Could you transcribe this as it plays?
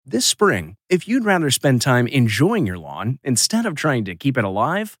This spring, if you'd rather spend time enjoying your lawn instead of trying to keep it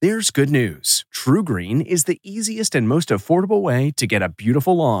alive, there's good news. TruGreen is the easiest and most affordable way to get a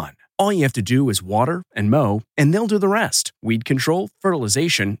beautiful lawn. All you have to do is water and mow, and they'll do the rest. Weed control,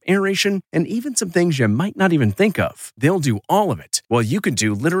 fertilization, aeration, and even some things you might not even think of. They'll do all of it, while you can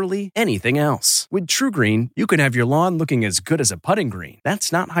do literally anything else. With TruGreen, you can have your lawn looking as good as a putting green.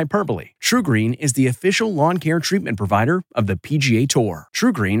 That's not hyperbole. TruGreen is the official lawn care treatment provider of the PGA Tour.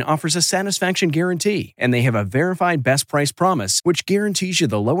 TruGreen offers a satisfaction guarantee, and they have a verified best price promise, which guarantees you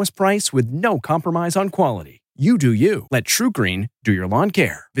the lowest price with no compromise on quality. You do you. Let TruGreen do your lawn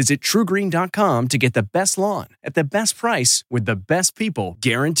care. Visit TruGreen.com to get the best lawn at the best price with the best people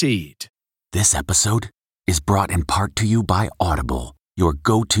guaranteed. This episode is brought in part to you by Audible, your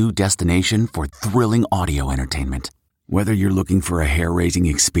go-to destination for thrilling audio entertainment. Whether you're looking for a hair-raising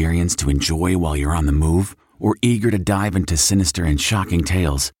experience to enjoy while you're on the move or eager to dive into sinister and shocking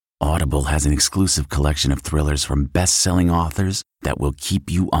tales, Audible has an exclusive collection of thrillers from best-selling authors that will keep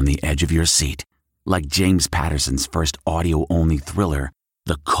you on the edge of your seat. Like James Patterson's first audio-only thriller,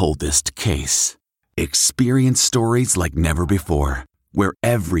 The Coldest Case. Experience stories like never before, where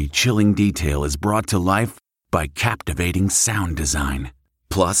every chilling detail is brought to life by captivating sound design.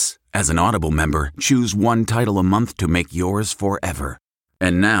 Plus, as an Audible member, choose one title a month to make yours forever.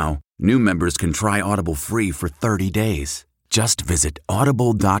 And now, new members can try Audible free for 30 days. Just visit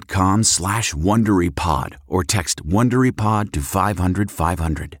audible.com/WonderyPod or text WonderyPod to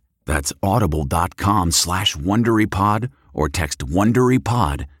 500-500. That's audible.com/WonderyPod or text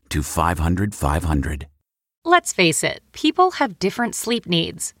WonderyPod to 500-500. Let's face it, people have different sleep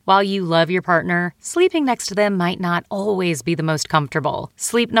needs. While you love your partner, sleeping next to them might not always be the most comfortable.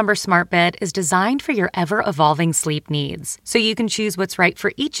 Sleep Number Smart Bed is designed for your ever-evolving sleep needs, so you can choose what's right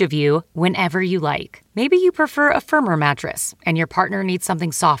for each of you whenever you like. Maybe you prefer a firmer mattress, and your partner needs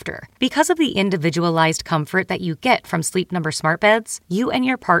something softer. Because of the individualized comfort that you get from Sleep Number Smart Beds, you and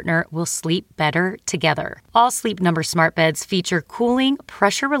your partner will sleep better together. All Sleep Number Smart Beds feature cooling,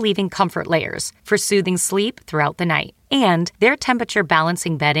 pressure-relieving comfort layers for soothing sleep throughout the night. And their temperature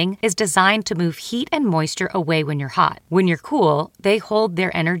balancing bedding is designed to move heat and moisture away when you're hot. When you're cool, they hold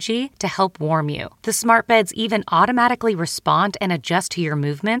their energy to help warm you. The smart beds even automatically respond and adjust to your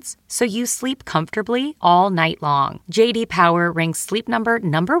movements, so you sleep comfortably all night long. JD Power ranks Sleep Number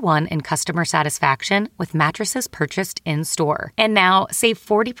 #1 in customer satisfaction with mattresses purchased in-store. And now, save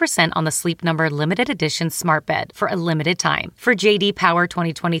 40% on the Sleep Number limited edition smart bed for a limited time. For JD Power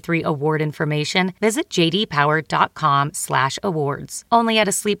 2023 award information, visit jdpower.com/awards. Only at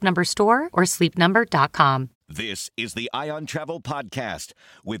a Sleep Number store or sleepnumber.com. This is the Ion Travel Podcast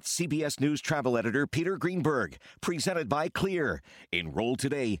with CBS News travel editor Peter Greenberg, presented by Clear. Enroll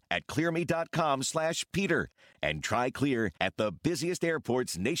today at clearme.com/Peter and try Clear at the busiest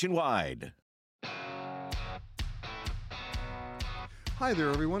airports nationwide. Hi there,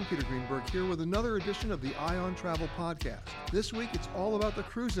 everyone. Peter Greenberg here with another edition of the Ion Travel Podcast. This week, it's all about the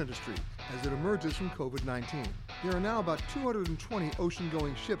cruise industry as it emerges from COVID-19. There are now about 220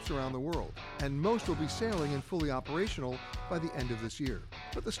 ocean-going ships around the world, and most will be sailing and fully operational by the end of this year.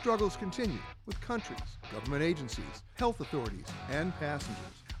 But the struggles continue with countries, government agencies, health authorities, and passengers.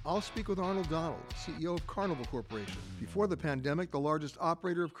 I'll speak with Arnold Donald, CEO of Carnival Corporation. Before the pandemic, the largest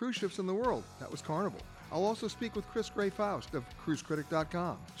operator of cruise ships in the world. That was Carnival. I'll also speak with Chris Gray-Faust of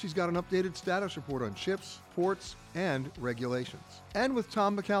CruiseCritic.com. She's got an updated status report on ships, ports, and regulations. And with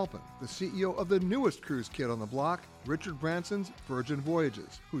Tom McAlpin, the CEO of the newest cruise kid on the block, Richard Branson's Virgin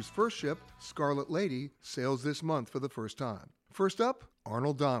Voyages, whose first ship, Scarlet Lady, sails this month for the first time. First up,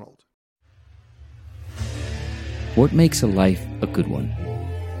 Arnold Donald. What makes a life a good one?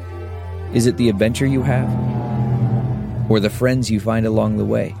 Is it the adventure you have? Or the friends you find along the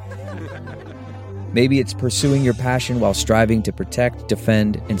way? Maybe it's pursuing your passion while striving to protect,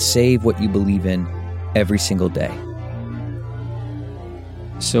 defend, and save what you believe in every single day.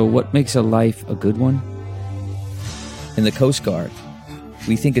 So what makes a life a good one? In the Coast Guard,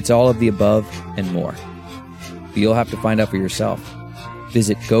 we think it's all of the above and more. But you'll have to find out for yourself.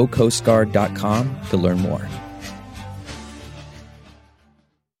 Visit gocoastguard.com to learn more.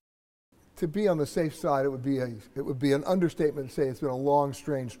 To be on the safe side, it would be an understatement to say it's been a long,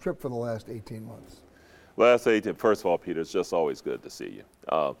 strange trip for the last 18 months. Well, I'd say, first of all, Peter, it's just always good to see you.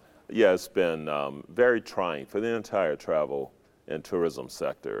 Yeah, it's been very trying for the entire travel and tourism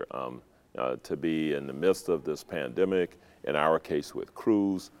sector to be in the midst of this pandemic, in our case with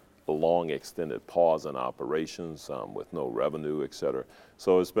cruise, a long extended pause in operations with no revenue, et cetera.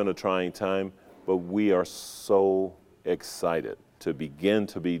 So it's been a trying time, but we are so excited to begin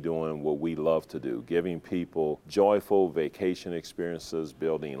to be doing what we love to do, giving people joyful vacation experiences,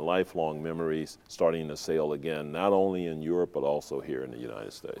 building lifelong memories, starting to sail again, not only in Europe, but also here in the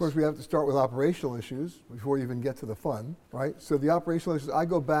United States. Of course, we have to start with operational issues before you even get to the fun, right? So the operational issues, I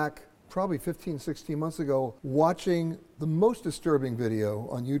go back probably 15, 16 months ago, watching the most disturbing video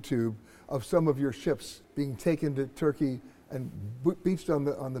on YouTube of some of your ships being taken to Turkey and beached on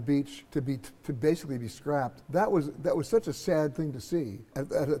the beach to basically be scrapped. That was such a sad thing to see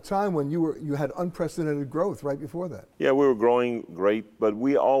at a time when you had unprecedented growth right before that. Yeah, we were growing great, but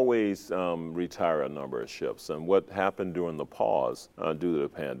we always retire a number of ships. And what happened during the pause due to the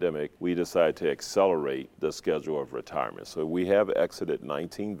pandemic, we decided to accelerate the schedule of retirement. So we have exited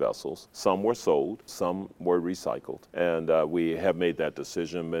 19 vessels. Some were sold, some were recycled, and we have made that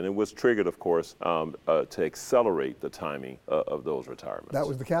decision. And it was triggered, of course, to accelerate the timing of those retirements. That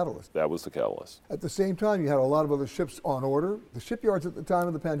was the catalyst. That was the catalyst. At the same time, you had a lot of other ships on order. The shipyards at the time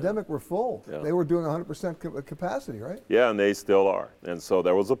of the pandemic were full. Yeah. They were doing 100% capacity, right? Yeah, and they still are. And so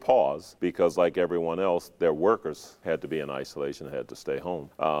there was a pause because, like everyone else, their workers had to be in isolation, had to stay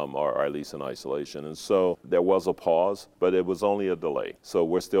home, or at least in isolation. And so there was a pause, but it was only a delay. So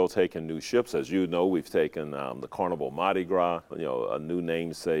we're still taking new ships. As you know, we've taken the Carnival Mardi Gras, a new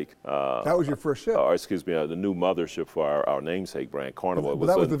namesake. That was your first ship? The new mothership for our namesake brand, Carnival.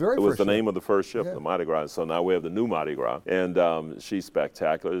 That was the very first ship. It was the name of the first ship, Yeah. the Mardi Gras. So now we have the new Mardi Gras. And she's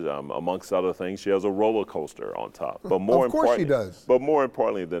spectacular. Amongst other things, she has a roller coaster on top. But more Of course she does. But more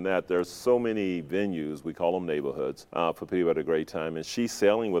importantly than that, there's so many venues, we call them neighborhoods, for people at a great time. And she's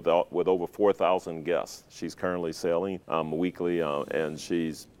sailing with over 4,000 guests. She's currently sailing weekly, and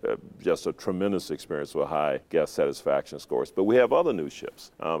she's just a tremendous experience with high guest satisfaction scores. But we have other new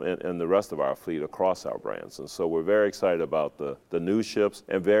ships and the rest of our fleet across our brands. And so we're very excited about the new ships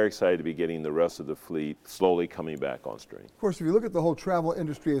and very excited to be getting the rest of the fleet slowly coming back on stream. Of course, if you look at the whole travel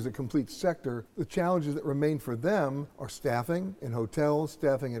industry as a complete sector, the challenges that remain for them are staffing in hotels,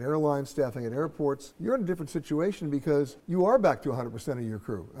 staffing at airlines, staffing at airports. You're in a different situation because you are back to 100% of your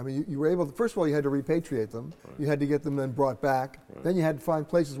crew. I mean, you were able to, first of all, you had to repatriate them. Right. You had to get them then brought back. Right. Then you had to find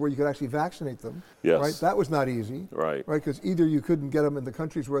places where you could actually vaccinate them. Yes. Right? That was not easy. Right. Right, because either you couldn't get them in the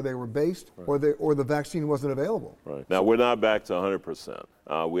countries where they were based, right, or the vaccine wasn't available. Right. Now, we're not back to 100%.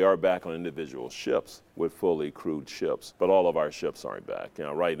 We are back on individual ships with fully crewed ships, but all of our ships aren't back.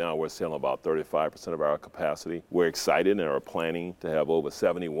 Right now we're sailing about 35% of our capacity. We're excited and are planning to have over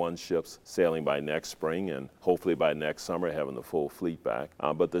 71 ships sailing by next spring and hopefully by next summer having the full fleet back.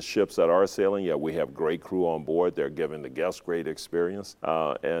 But the ships that are sailing, we have great crew on board. They're giving the guests great experience.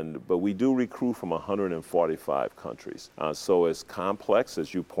 But we do recruit from 145 countries. So it's complex,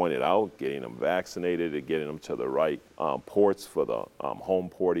 as you pointed out, getting them vaccinated and getting them to the right ports for the home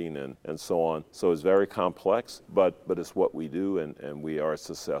porting and so on. So it's very complex, but it's what we do, and we are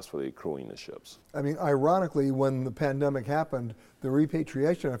successfully crewing the ships. I mean, ironically, when the pandemic happened, the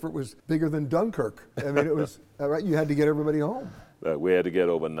repatriation effort was bigger than Dunkirk. I mean, it was, right, you had to get everybody home. We had to get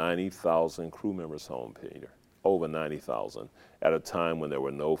over 90,000 crew members home, Peter. Over 90,000 at a time when there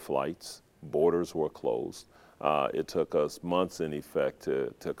were no flights, borders were closed. It took us months, in effect,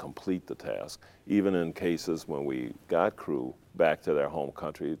 to complete the task. Even in cases when we got crew back to their home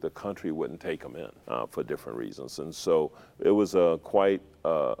country, the country wouldn't take them in for different reasons. And so it was quite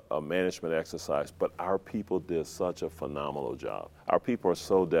a management exercise, but our people did such a phenomenal job. Our people are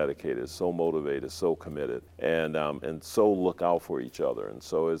so dedicated, so motivated, so committed, and so look out for each other. And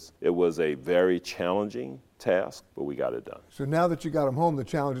so it was a very challenging task, but we got it done. So now that you got them home, the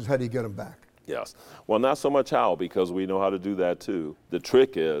challenge is how do you get them back? Yes. Well, not so much how, because we know how to do that too. The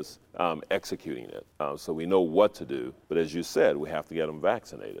trick is executing it. So we know what to do, but as you said, we have to get them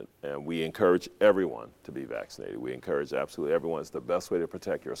vaccinated. And we encourage everyone to be vaccinated. We encourage absolutely everyone. It's the best way to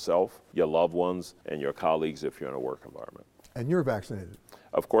protect yourself, your loved ones, and your colleagues if you're in a work environment. And you're vaccinated?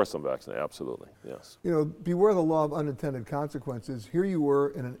 Of course I'm vaccinated, absolutely, yes. Beware the law of unintended consequences. Here you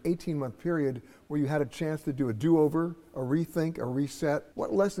were in an 18-month period where you had a chance to do a do-over, a rethink, a reset.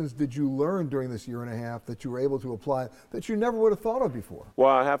 What lessons did you learn during this year and a half that you were able to apply that you never would have thought of before? Well,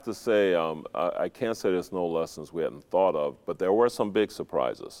 I have to say, I can't say there's no lessons we hadn't thought of, but there were some big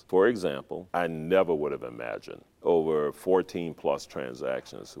surprises. For example, I never would have imagined over 14 plus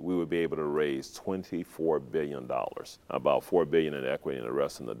transactions, we would be able to raise $24 billion, about $4 billion in equity and the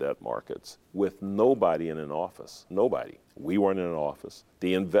rest in the debt markets, with nobody in an office, nobody. We weren't in an office.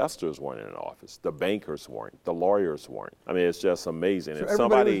 The investors weren't in an office. The bankers weren't. The lawyers weren't. I mean, it's just amazing. So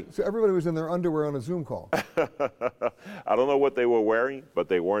everybody was in their underwear on a Zoom call. I don't know what they were wearing, but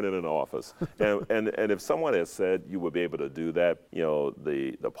they weren't in an office. and if someone had said you would be able to do that, you know,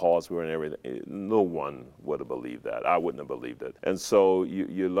 the pause we were in, everything, no one would have believed that. I wouldn't have believed it. And so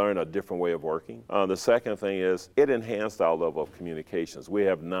you learn a different way of working. The second thing is it enhanced our level of communications. We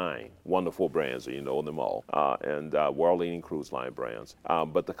have 9 wonderful brands, and you know them all, and world-leading cruise line brands.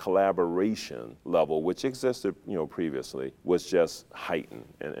 But the collaboration level, which existed, you know, previously, was just heightened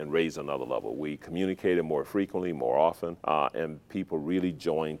and raised another level. We communicated more frequently, more often, and people really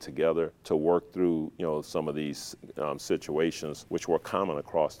joined together to work through, you know, some of these situations which were common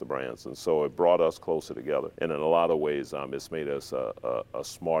across the brands. And so it brought us closer together. And in a lot of ways, it's made us a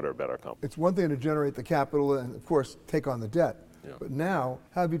smarter, better company. It's one thing to generate the capital and, of course, take on the debt. Yeah. But now,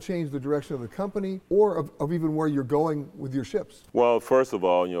 have you changed the direction of the company or of even where you're going with your ships? Well, first of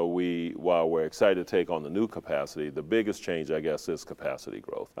all, you know, while we're excited to take on the new capacity, the biggest change, I guess, is capacity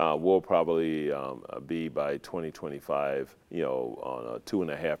growth. We'll probably be by 2025, you know, on a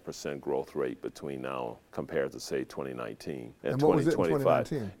 2.5% growth rate between now compared to, say, 2019 and 2025. What was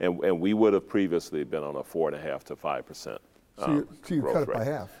it in 2019? And we would have previously been on a 4.5 to 5%. So you cut it rate. by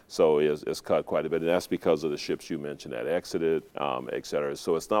half. So it's cut quite a bit, and that's because of the ships you mentioned that exited, et cetera.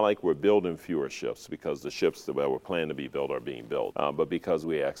 So it's not like we're building fewer ships because the ships that were planned to be built are being built, but because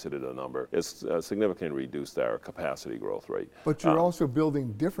we exited a number, it's significantly reduced our capacity growth rate. But you're also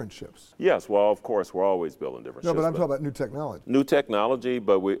building different ships. Yes, well, of course, we're always building different ships. No, but I'm talking about new technology. New technology,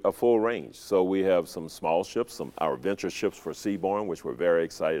 but a full range. So we have some small ships, our venture ships for Seabourn, which we're very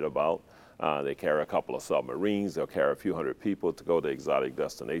excited about. They carry a couple of submarines. They'll carry a few hundred people to go to exotic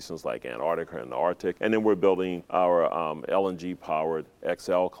destinations like Antarctica and the Arctic. And then we're building our LNG-powered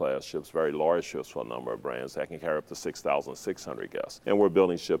XL class ships, very large ships for a number of brands that can carry up to 6,600 guests. And we're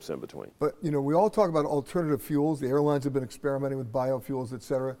building ships in between. But, you know, we all talk about alternative fuels. The airlines have been experimenting with biofuels, et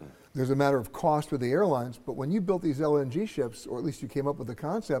cetera. There's a matter of cost for the airlines, but when you built these LNG ships, or at least you came up with the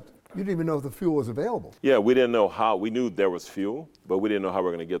concept, you didn't even know if the fuel was available. Yeah, we didn't know how. We knew there was fuel, but we didn't know how we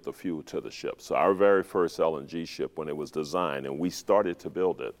were going to get the fuel to the ship. So our very first LNG ship, when it was designed and we started to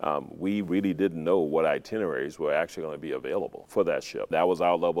build it, we really didn't know what itineraries were actually going to be available for that ship. That was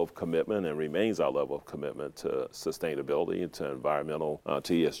our level of commitment and remains our level of commitment to sustainability, to environmental,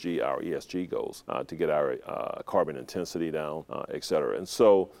 to ESG, our ESG goals, to get our carbon intensity down, et cetera. And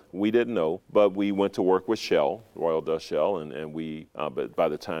so we didn't know, but we went to work with Shell, Royal Dutch Shell, and we, but by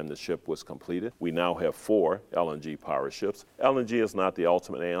the time the ship was completed, we now have 4 LNG powered ships. LNG is not the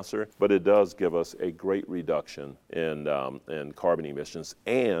ultimate answer, but it does give us a great reduction in carbon emissions,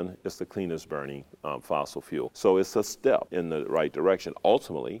 and it's the cleanest burning fossil fuel. So it's a step in the right direction.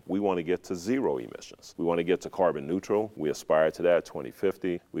 Ultimately, we want to get to 0 emissions. We want to get to carbon neutral. We aspire to that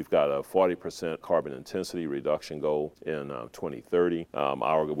 2050. We've got a 40% carbon intensity reduction goal in 2030.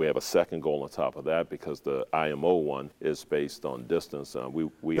 We have a second goal on top of that because the IMO one is based on distance.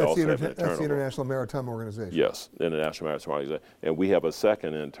 We also have an internal That's the International Maritime Organization. Yes, International Maritime Organization. And we have a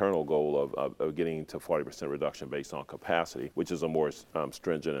second internal goal of getting to 40% reduction based on capacity, which is a more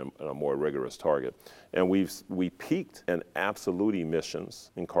stringent and a more rigorous target. And we peaked in absolute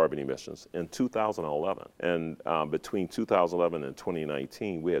emissions, in carbon emissions, in 2011. And between 2011 and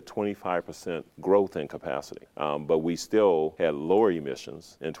 2019, we had 25% growth in capacity. But we still had lower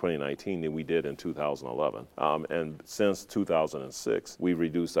emissions in 2019 than we did in 2011. And since 2006, we've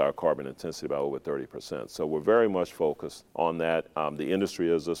reduced our carbon intensity by over 30%. So we're very much focused on that. The industry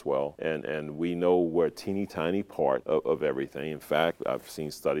is as well. And we know we're a teeny tiny part of everything. In fact, I've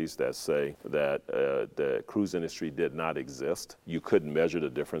seen studies that say that the cruise industry did not exist. You couldn't measure the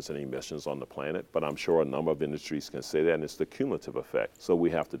difference in emissions on the planet, but I'm sure a number of industries can say that, and it's the cumulative effect. So we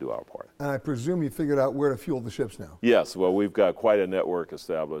have to do our part. And I presume you figured out where to fuel the ships now. Yes, well, we've got quite a network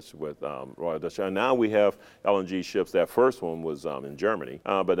established with Royal Dutch Shell. And now we have LNG ships. That first one was in Germany,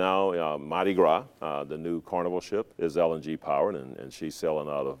 but now Mardi Gras, the new Carnival ship, is LNG powered, and she's sailing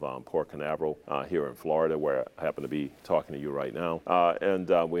out of Port Canaveral here in Florida, where I happen to be talking to you right now. And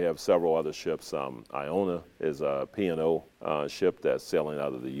we have several other ships. Iona is a P&O ship that's sailing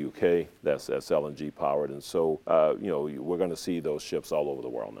out of the UK, that's LNG powered. And so, we're going to see those ships all over the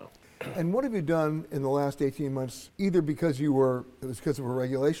world now. And what have you done in the last 18 months, either because it was because of a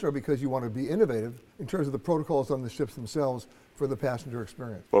regulation or because you want to be innovative in terms of the protocols on the ships themselves for the passenger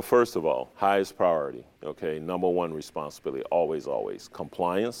experience? Well, first of all, highest priority, okay, number one responsibility, always,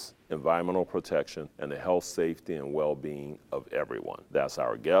 compliance, environmental protection, and the health, safety, and well-being of everyone. That's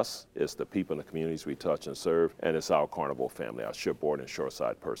our guests, it's the people in the communities we touch and serve, and it's our Carnival family, our shipboard and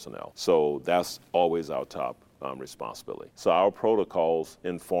shoreside personnel. So that's always our top responsibility. So our protocols,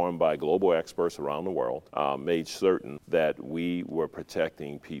 informed by global experts around the world, made certain that we were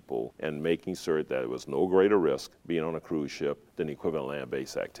protecting people and making sure that there was no greater risk being on a cruise ship than equivalent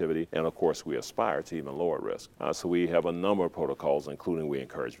land-based activity. And of course, we aspire to even lower risk. So we have a number of protocols, including we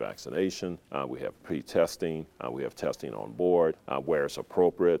encourage vaccination, we have pre-testing, we have testing on board, where it's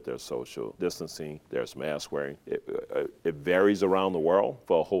appropriate, there's social distancing, there's mask wearing. It varies around the world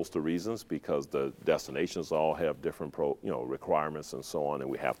for a host of reasons because the destinations all have different requirements and so on, and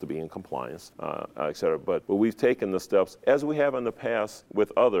we have to be in compliance, et cetera. But we've taken the steps, as we have in the past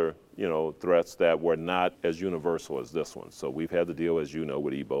with other threats that were not as universal as this one. So we've had to deal, as you know,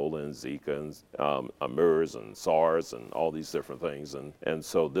 with Ebola and Zika and MERS and SARS and all these different things. And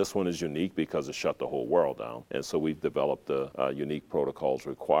so this one is unique because it shut the whole world down. And so we've developed the unique protocols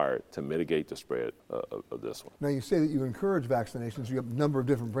required to mitigate the spread of this one. Now you say that you encourage vaccinations. You have a number of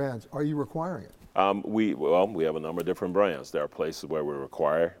different brands. Are you requiring it? We have a number of different brands. There are places where we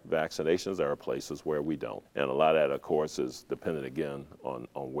require vaccinations. There are places where we don't. And a lot of that, of course, is dependent, again, on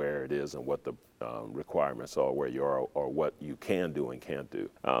where it is and what the requirements are, where you are, or what you can do and can't do.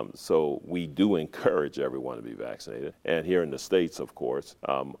 So we do encourage everyone to be vaccinated. And here in the States, of course,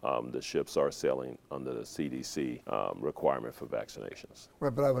 the ships are sailing under the CDC requirement for vaccinations.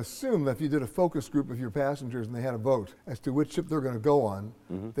 Right, but I would assume that if you did a focus group of your passengers and they had a vote as to which ship they're going to go on,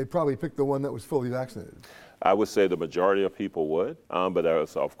 they'd probably pick the one that was fully vaccinated. I would say the majority of people would, but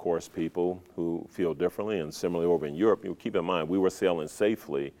there's, of course, people who feel differently. And similarly over in Europe, keep in mind, we were sailing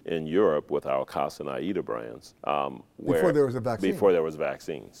safely in Europe with our Costa and AIDA brands. Before there was a vaccine. Before there was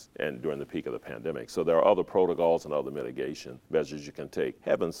vaccines and during the peak of the pandemic. So there are other protocols and other mitigation measures you can take.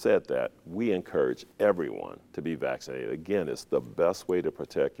 Having said that, we encourage everyone to be vaccinated. Again, it's the best way to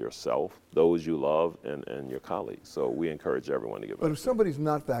protect yourself, those you love, and your colleagues. So we encourage everyone to get vaccinated. But if somebody's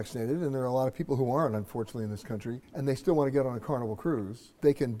not vaccinated, and there are a lot of people who aren't, unfortunately, in this country, and they still want to get on a Carnival cruise,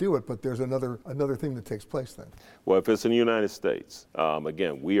 they can do it, but there's another thing that takes place then. Well, if it's in the United States,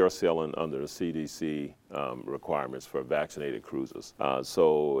 again, we are sailing under the CDC requirements for vaccinated cruises.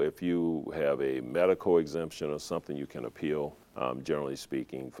 So if you have a medical exemption or something, you can appeal, generally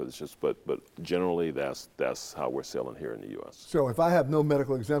speaking, for this. But generally, that's how we're sailing here in the U.S. So if I have no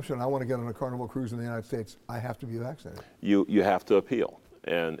medical exemption and I want to get on a Carnival cruise in the United States, I have to be vaccinated. You have to appeal.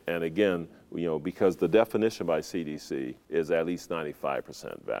 And again, because the definition by CDC is at least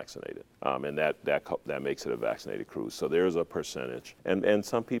 95% vaccinated, and that makes it a vaccinated cruise. So there's a percentage, and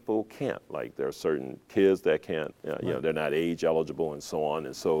some people can't. Like there are certain kids that can't, they're not age eligible and so on.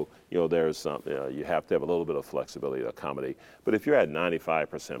 And so there's some, you have to have a little bit of flexibility to accommodate. But if you're at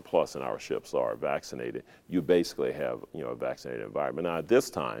 95% plus, and our ships are vaccinated, you basically have a vaccinated environment. Now at this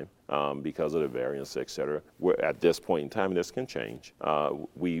time, because of the variants, et cetera, we're at this point in time, and this can change.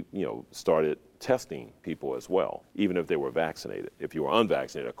 We started testing people as well, even if they were vaccinated. If you were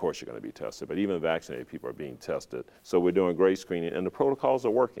unvaccinated, of course you're going to be tested, but even vaccinated people are being tested. So we're doing great screening, and the protocols are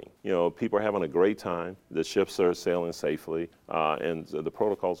working. People are having a great time. The ships are sailing safely, and the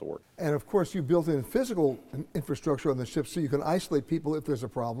protocols are working. And of course, you built in physical infrastructure on the ships so you can isolate people if there's a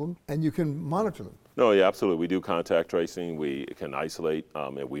problem, and you can monitor them. No, yeah, absolutely. We do contact tracing. We can isolate,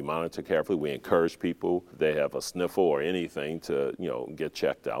 and we monitor carefully. We encourage people, if they have a sniffle or anything, to get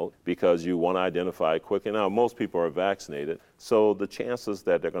checked out, because you want to identify it quickly. Now, most people are vaccinated, so the chances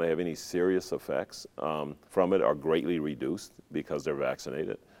that they're going to have any serious effects from it are greatly reduced because they're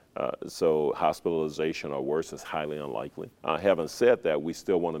vaccinated. So hospitalization or worse is highly unlikely. Having said that, we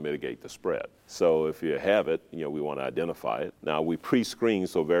still want to mitigate the spread. So if you have it, we want to identify it. Now, we pre-screen,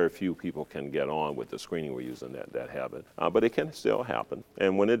 so very few people can get on with the screening we're using that have it. But it can still happen.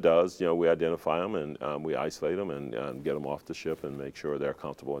 And when it does, we identify them and we isolate them and get them off the ship and make sure they're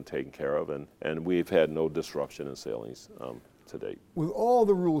comfortable and taken care of. And we've had no disruption in sailings to date. With all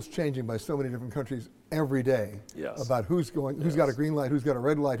the rules changing by so many different countries every day, yes, about who's got a green light, who's got a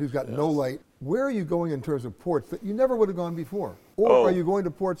red light, who's got no light, where are you going in terms of ports that you never would have gone before? Or are you going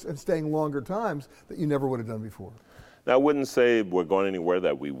to ports and staying longer times that you never would have done before? Now, I wouldn't say we're going anywhere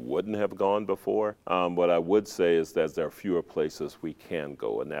that we wouldn't have gone before. What I would say is that there are fewer places we can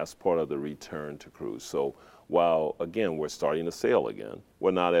go, and that's part of the return to cruise. So while, again, we're starting to sail again,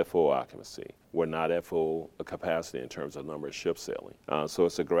 we're not at full occupancy. We're not at full capacity in terms of number of ships sailing. So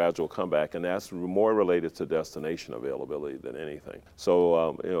it's a gradual comeback, and that's more related to destination availability than anything.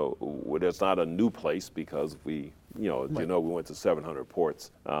 So, there's not a new place because we went to 700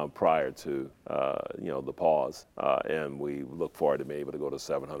 ports prior to, the pause, and we look forward to being able to go to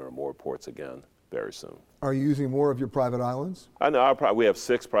 700 or more ports again very soon. Are you using more of your private islands? I know we have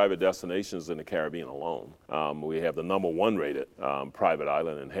 6 private destinations in the Caribbean alone. We have the #1 rated private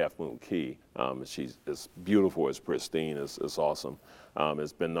island in Half Moon Cay. It's beautiful, it's pristine, it's awesome.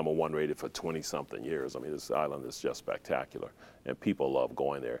 It's been #1 rated for 20-something years. I mean, this island is just spectacular, and people love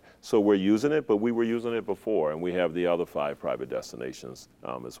going there. So we're using it, but we were using it before, and we have the other 5 private destinations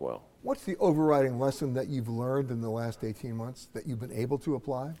as well. What's the overriding lesson that you've learned in the last 18 months that you've been able to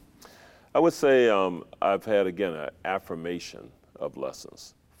apply? I would say I've had, again, an affirmation of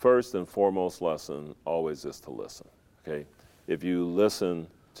lessons. First and foremost lesson always is to listen, okay? If you listen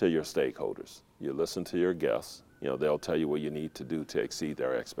to your stakeholders, you listen to your guests, they'll tell you what you need to do to exceed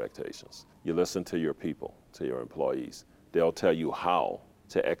their expectations. You listen to your people, to your employees. They'll tell you how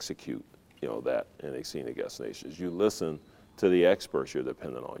to execute, that in exceeding destinations. You listen to the experts you're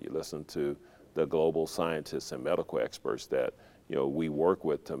dependent on. You listen to the global scientists and medical experts that we work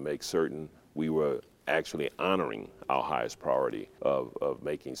with to make certain we were actually honoring our highest priority of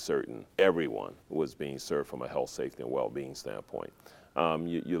making certain everyone was being served from a health, safety, and well-being standpoint.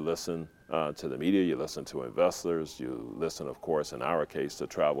 You listen to the media, you listen to investors, you listen, of course, in our case, to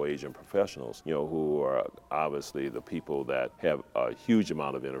travel agent professionals, who are obviously the people that have a huge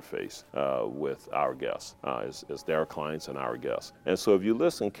amount of interface with our guests, as their clients and our guests. And so if you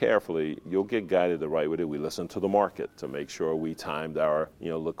listen carefully, you'll get guided the right way. We listen to the market to make sure we timed our,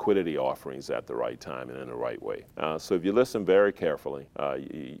 liquidity offerings at the right time and in the right way. So if you listen very carefully,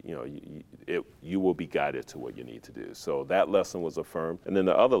 you will be guided to what you need to do. So that lesson was affirmed. And then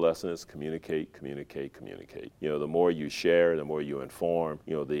the other lesson is communicate, communicate, communicate. The more you share, the more you inform,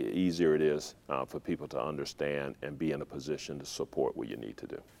 the easier it is for people to understand and be in a position to support what you need to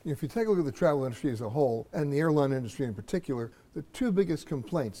do. If you take a look at the travel industry as a whole, and the airline industry in particular, the 2 biggest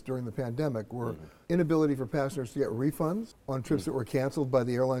complaints during the pandemic were inability for passengers to get refunds on trips that were canceled by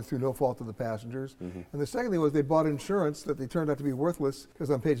the airlines through no fault of the passengers. And the second thing was they bought insurance that they turned out to be worthless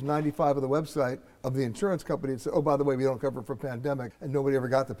because on page 95 of the website of the insurance company, it said, oh, by the way, we don't cover for pandemic, and nobody ever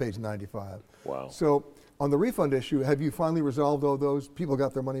got to page 95. Wow. So on the refund issue, have you finally resolved all those? People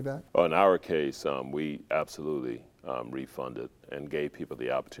got their money back? In our case, we absolutely refunded and gave people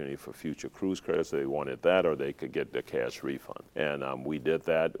the opportunity for future cruise credits. They wanted that, or they could get the cash refund. And we did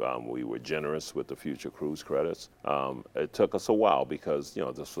that. We were generous with the future cruise credits. It took us a while because,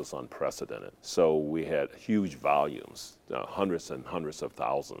 this was unprecedented. So we had huge volumes, hundreds and hundreds of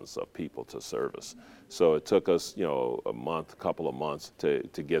thousands of people to service. So it took us, a couple of months to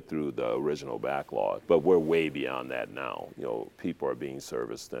get through the original backlog. But we're way beyond that now. People are being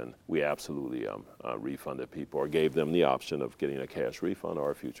serviced, and we absolutely refunded people or gave them the option of getting a cash refund or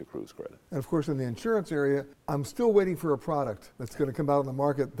a future cruise credit. And of course, in the insurance area, I'm still waiting for a product that's going to come out on the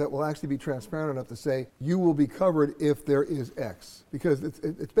market that will actually be transparent enough to say you will be covered if there is X. Because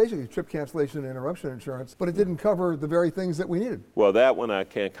it's basically trip cancellation and interruption insurance, but it didn't cover the very things that we needed. Well, that one I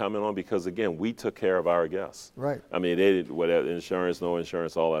can't comment on because, again, we took care of our guests. Right. I mean, they did whatever, insurance, no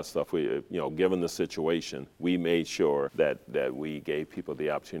insurance, all that stuff. We, given the situation, we made sure that we gave people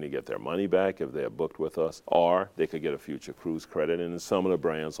the opportunity to get their money back if they're booked with us, or they could get a future cruise credit, and some of the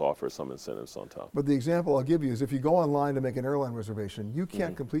brands offer some incentives on top. But the example I'll give you is if you go online to make an airline reservation, you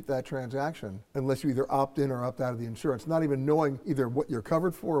can't complete that transaction unless you either opt in or opt out of the insurance, not even knowing either what you're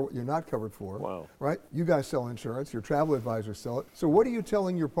covered for or what you're not covered for. Wow. Right? You guys sell insurance, your travel advisors sell it. So what are you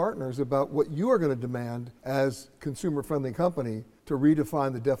telling your partners about what you are going to demand as consumer-friendly company to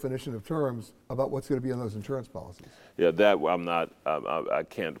redefine the definition of terms about what's going to be on those insurance policies? Yeah, that I'm not. I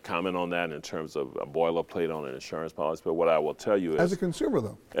can't comment on that in terms of a boilerplate on an insurance policy. But what I will tell you is, as a consumer,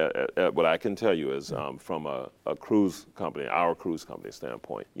 though, what I can tell you is, from a cruise company, our cruise company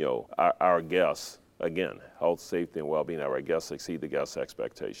standpoint, our guests. Again, health, safety, and well-being of our guests exceed the guests'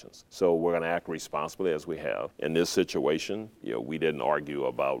 expectations. So we're going to act responsibly as we have. In this situation, we didn't argue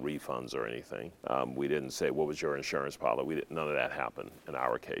about refunds or anything. We didn't say, what was your insurance policy? None of that happened in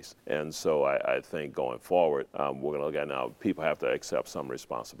our case. And so I think going forward, we're going to look at now, people have to accept some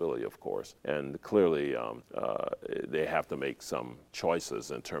responsibility, of course. And clearly, they have to make some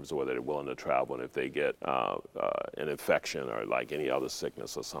choices in terms of whether they're willing to travel. And if they get an infection or like any other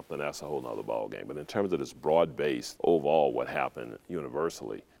sickness or something, that's a whole nother ballgame. But in terms of this broad-based overall what happened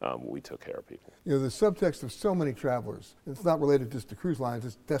universally, we took care of people. The subtext of so many travelers, it's not related just to cruise lines,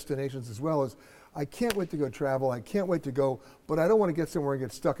 it's destinations as well, as I can't wait to go travel, I can't wait to go, but I don't want to get somewhere and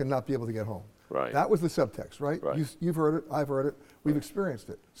get stuck and not be able to get home. Right. That was the subtext, right? Right. You've heard it, I've heard it. We've experienced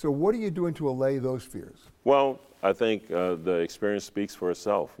it. So what are you doing to allay those fears? Well, I think the experience speaks for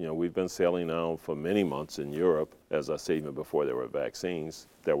itself. We've been sailing now for many months in Europe. As I said, even before there were vaccines,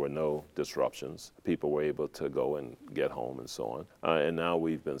 there were no disruptions. People were able to go and get home and so on. And now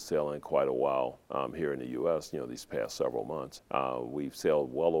we've been sailing quite a while here in the U.S., these past several months. We've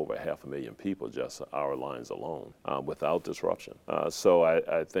sailed well over 500,000 people, just our lines alone, without disruption. So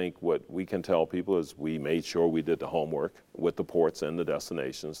I think what we can tell people is we made sure we did the homework with the ports and the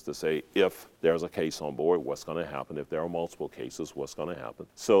destinations to say if there's a case on board, what's going to happen? If there are multiple cases, what's going to happen?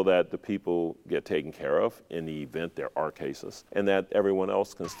 So that the people get taken care of in the event there are cases, and that everyone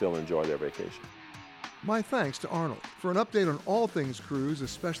else can still enjoy their vacation. My thanks to Arnold. For an update on all things cruise,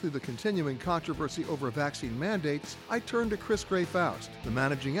 especially the continuing controversy over vaccine mandates, I turn to Chris Gray-Faust, the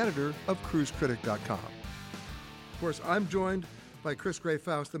managing editor of CruiseCritic.com. Of course, I'm joined by Chris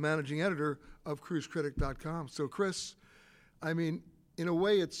Gray-Faust, the managing editor of CruiseCritic.com. So, Chris, in a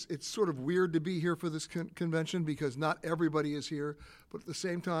way, it's sort of weird to be here for this convention because not everybody is here, but at the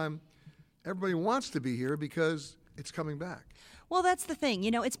same time, everybody wants to be here because it's coming back. Well, that's the thing.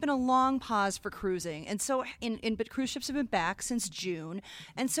 It's been a long pause for cruising. And so, but cruise ships have been back since June.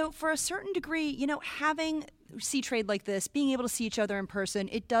 And so for a certain degree, having sea trade like this, being able to see each other in person,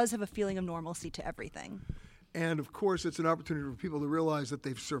 it does have a feeling of normalcy to everything. And of course, it's an opportunity for people to realize that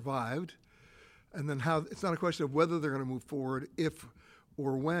they've survived. And then it's not a question of whether they're going to move forward, if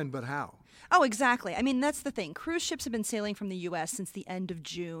or when, but how. Oh, exactly. That's the thing. Cruise ships have been sailing from the U.S. since the end of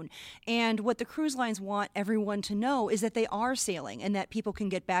June. And what the cruise lines want everyone to know is that they are sailing and that people can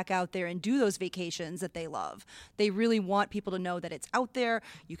get back out there and do those vacations that they love. They really want people to know that it's out there.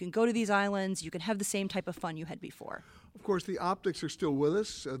 You can go to these islands. You can have the same type of fun you had before. Of course, the optics are still with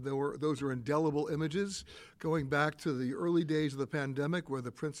us. Those are indelible images going back to the early days of the pandemic where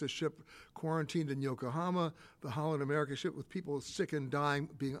the Princess ship quarantined in Yokohama, the Holland America ship with people sick and dying,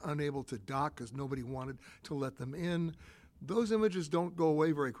 being unable to dock because nobody wanted to let them in. Those images don't go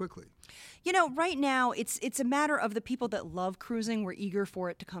away very quickly. Right now, it's a matter of the people that love cruising. We're eager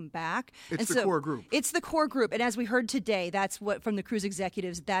for it to come back. It's the core group. It's the core group. And as we heard today, that's what from the cruise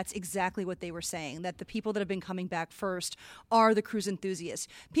executives, that's exactly what they were saying, that the people that have been coming back first are the cruise enthusiasts.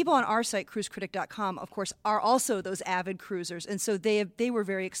 People on our site, cruisecritic.com, of course, are also those avid cruisers. And so they were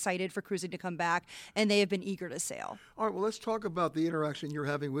very excited for cruising to come back, and they have been eager to sail. All right, well, let's talk about the interaction you're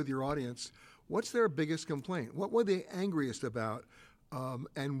having with your audience. What's their biggest complaint? What were they angriest about,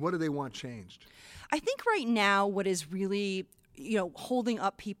 and what do they want changed? I think right now what is really holding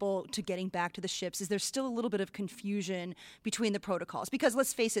up people to getting back to the ships is there's still a little bit of confusion between the protocols because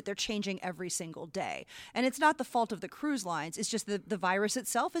let's face it, they're changing every single day. And it's not the fault of the cruise lines. It's just the virus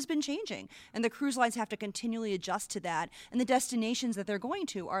itself has been changing and the cruise lines have to continually adjust to that. And the destinations that they're going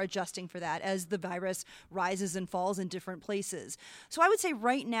to are adjusting for that as the virus rises and falls in different places. So I would say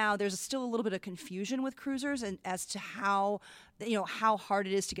right now there's still a little bit of confusion with cruisers and as to how hard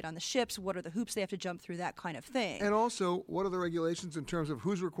it is to get on the ships, what are the hoops they have to jump through, that kind of thing. And also, what are the regulations in terms of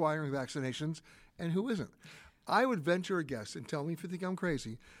who's requiring vaccinations and who isn't? I would venture a guess, and tell me if you think I'm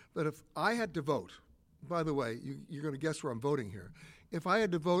crazy, but if I had to vote, by the way, you're going to guess where I'm voting here. If I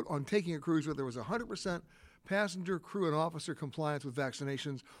had to vote on taking a cruise where there was 100% passenger, crew, and officer compliance with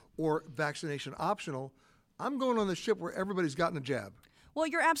vaccinations or vaccination optional, I'm going on the ship where everybody's gotten a jab. Well,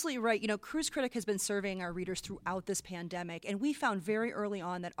 you're absolutely right. Cruise Critic has been surveying our readers throughout this pandemic, and we found very early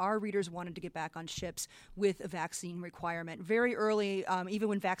on that our readers wanted to get back on ships with a vaccine requirement. Very early, even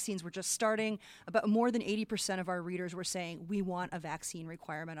when vaccines were just starting, about more than 80% of our readers were saying, we want a vaccine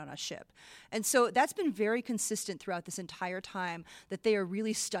requirement on a ship. And so that's been very consistent throughout this entire time, that they are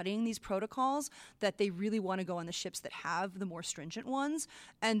really studying these protocols, that they really want to go on the ships that have the more stringent ones,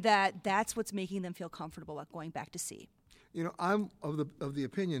 and that's what's making them feel comfortable about going back to sea. I'm of the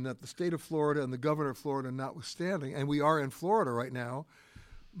opinion that the state of Florida and the governor of Florida notwithstanding, and we are in Florida right now,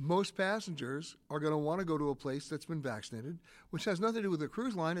 most passengers are going to want to go to a place that's been vaccinated, which has nothing to do with the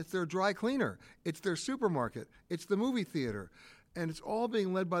cruise line. It's their dry cleaner. It's their supermarket. It's the movie theater. And it's all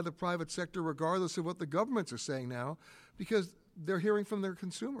being led by the private sector regardless of what the governments are saying now because they're hearing from their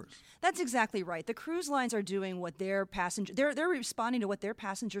consumers. That's exactly right. The cruise lines are doing what their passengers, they're responding to what their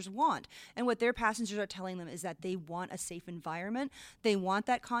passengers want. And what their passengers are telling them is that they want a safe environment. They want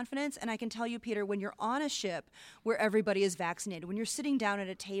that confidence. And I can tell you, Peter, when you're on a ship where everybody is vaccinated, when you're sitting down at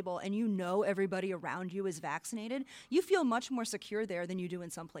a table and you know everybody around you is vaccinated, you feel much more secure there than you do in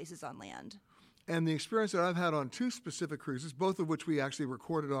some places on land. And the experience that I've had on two specific cruises, both of which we actually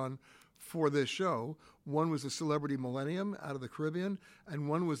recorded on for this show, one was the Celebrity Millennium out of the Caribbean, and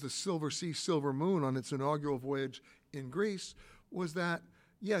one was the Silver Sea Silver Moon on its inaugural voyage in Greece, was that,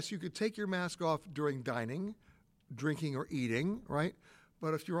 yes, you could take your mask off during dining, drinking or eating, right?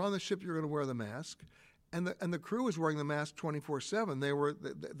 But if you're on the ship, you're going to wear the mask. And the crew was wearing the mask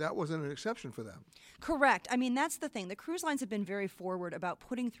 24/7. That wasn't an exception for them. Correct. I mean, that's the thing. The cruise lines have been very forward about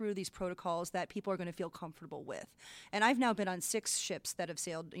putting through these protocols that people are going to feel comfortable with. And I've now been on 6 ships that have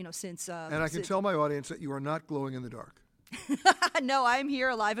sailed, since. And I can tell my audience that you are not glowing in the dark. No, I'm here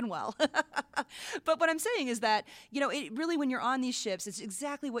alive and well. But what I'm saying is that, it really, when you're on these ships, it's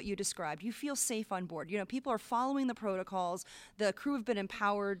exactly what you described. You feel safe on board. People are following the protocols. The crew have been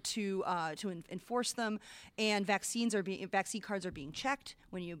empowered to enforce them, and vaccine cards are being checked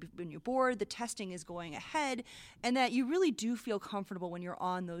when you board. The testing is going ahead, and that you really do feel comfortable when you're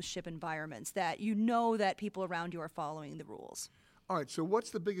on those ship environments, that you know that people around you are following the rules. All right, so what's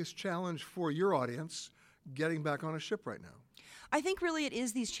the biggest challenge for your audience getting back on a ship right now? I think really it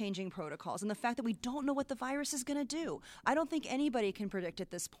is these changing protocols and the fact that we don't know what the virus is going to do. I don't think anybody can predict at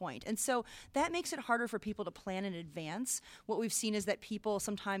this point. And so that makes it harder for people to plan in advance. What we've seen is that people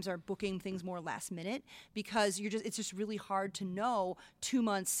sometimes are booking things more last minute because it's just really hard to know 2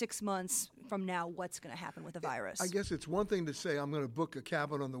 months, 6 months from now what's going to happen with the virus. I guess it's one thing to say I'm going to book a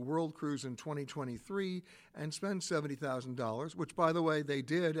cabin on the World Cruise in 2023 and spend $70,000, which, by the way, they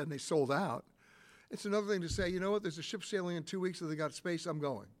did and they sold out. It's another thing to say, you know what, there's a ship sailing in 2 weeks, so they got space, I'm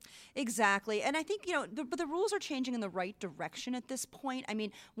going. Exactly. And I think, but the rules are changing in the right direction at this point. I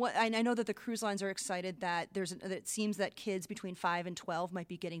mean, I know that the cruise lines are excited that it seems that kids between 5 and 12 might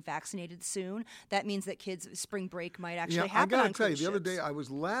be getting vaccinated soon. That means that kids' spring break might actually happen on cruise ships. I got to tell you, the other day I was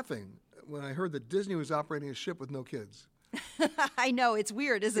laughing when I heard that Disney was operating a ship with no kids. I know, it's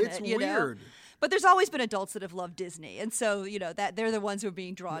weird, isn't it? It's weird. But there's always been adults that have loved Disney, and so that they're the ones who are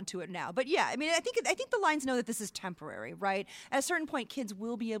being drawn to it now. But yeah, I mean, I think the lines know that this is temporary, right? At a certain point, kids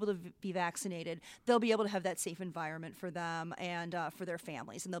will be able to be vaccinated. They'll be able to have that safe environment for them and for their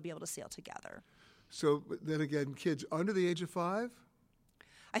families, and they'll be able to sail together. So then again, kids under the age of 5?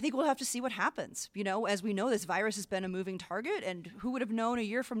 I think we'll have to see what happens. As we know, this virus has been a moving target, and who would have known a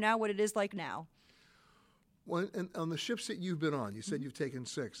year from now what it is like now? Well, and on the ships that you've been on, you said you've taken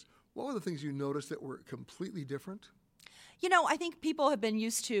 6. What were the things you noticed that were completely different? I think people have been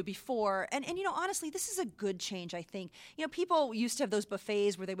used to before, and honestly, this is a good change, I think. People used to have those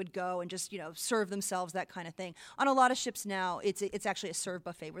buffets where they would go and just, serve themselves, that kind of thing. On a lot of ships now, it's actually a serve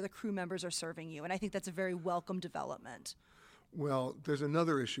buffet where the crew members are serving you, and I think that's a very welcome development. Well, there's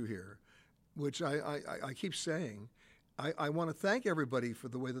another issue here, which I keep saying. I want to thank everybody for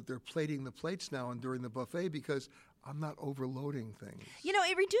the way that they're plating the plates now and during the buffet, because I'm not overloading things.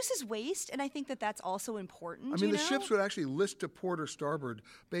 It reduces waste, and I think that that's also important. I mean, the ships would actually list to port or starboard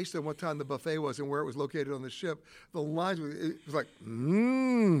based on what time the buffet was and where it was located on the ship. The lines, it was like,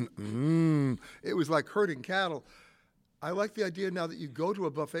 It was like herding cattle. I like the idea now that you go to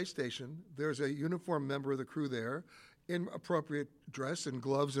a buffet station, there's a uniformed member of the crew there in appropriate dress and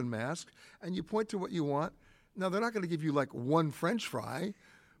gloves and mask, and you point to what you want. Now, they're not going to give you like one French fry,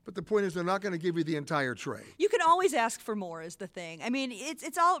 but the point is they're not going to give you the entire tray. You can always ask for more is the thing. I mean,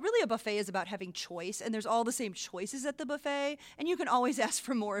 it's all really, a buffet is about having choice, and there's all the same choices at the buffet, and you can always ask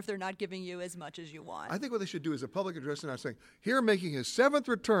for more if they're not giving you as much as you want. I think what they should do is a public address now saying, here making his 7th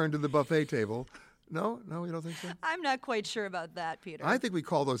return to the buffet table. No, you don't think so? I'm not quite sure about that, Peter. I think we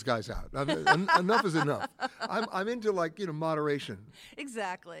call those guys out. Enough is enough. I'm into moderation.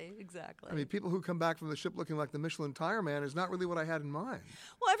 Exactly. I mean, people who come back from the ship looking like the Michelin tire man is not really what I had in mind.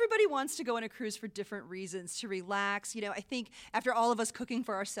 Well, everybody wants to go on a cruise for different reasons, to relax. I think after all of us cooking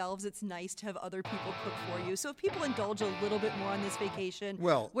for ourselves, it's nice to have other people cook for you. So if people indulge a little bit more on this vacation,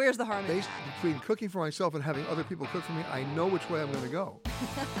 where's the harm in that? Between cooking for myself and having other people cook for me, I know which way I'm going to go.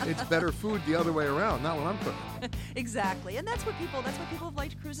 It's better food the other way around, not when I'm cooking. Exactly. And that's what people have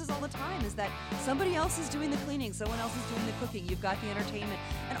liked cruises all the time, is that somebody else is doing the cleaning, someone else is doing the cooking, you've got the entertainment,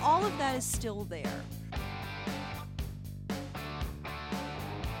 and all of that is still there.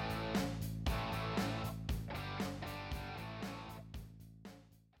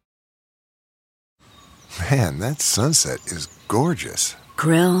 Man, that sunset is gorgeous.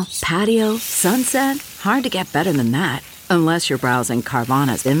 Grill, patio, sunset. Hard to get better than that. Unless you're browsing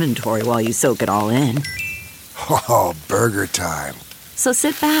Carvana's inventory while you soak it all in. Oh, burger time. So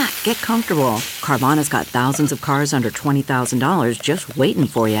sit back, get comfortable. Carvana's got thousands of cars under $20,000 just waiting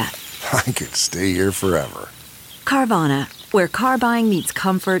for you. I could stay here forever. Carvana, where car buying meets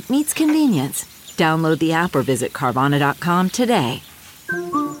comfort meets convenience. Download the app or visit Carvana.com today.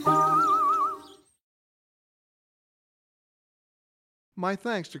 My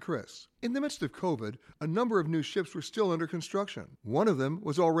thanks to Chris. In the midst of COVID, a number of new ships were still under construction. One of them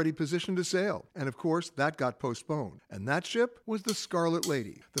was already positioned to sail, and of course, that got postponed. And that ship was the Scarlet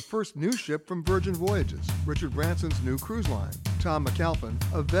Lady, the first new ship from Virgin Voyages, Richard Branson's new cruise line. Tom McAlpin,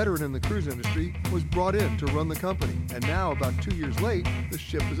 a veteran in the cruise industry, was brought in to run the company, and now, about 2 years late, the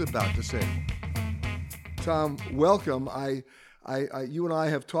ship is about to sail. Tom, welcome. You and I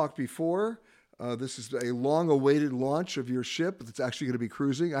have talked before. This is a long-awaited launch of your ship that's actually going to be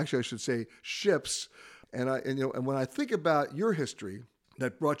cruising. Actually, I should say ships. And when I think about your history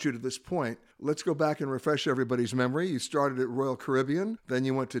that brought you to this point, let's go back and refresh everybody's memory. You started at Royal Caribbean, then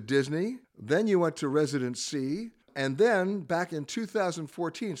you went to Disney, then you went to Resident Sea, and then back in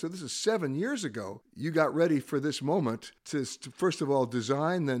 2014, so this is 7 years ago, you got ready for this moment to first of all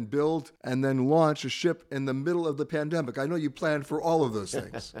design, then build, and then launch a ship in the middle of the pandemic. I know you planned for all of those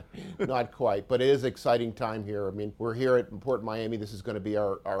things. Not quite, but it is an exciting time here. I mean, we're here at Port Miami. This is going to be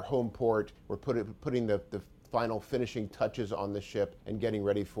our home port. We're putting the final finishing touches on the ship and getting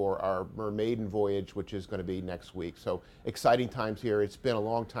ready for our maiden voyage, which is going to be next week. So exciting times here. It's been a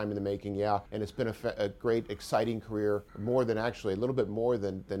long time in the making, yeah, and it's been a great, exciting career, a little bit more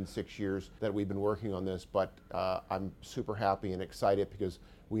than 6 years that we've been working on this, but I'm super happy and excited because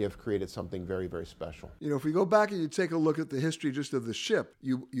we have created something very, very special. You know, if we go back and you take a look at the history just of the ship,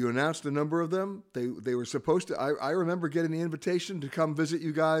 you announced a number of them. They were supposed to, I remember getting the invitation to come visit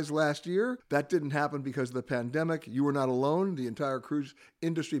you guys last year. That didn't happen because of the pandemic. You were not alone. The entire cruise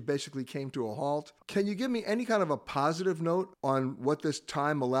industry basically came to a halt. Can you give me any kind of a positive note on what this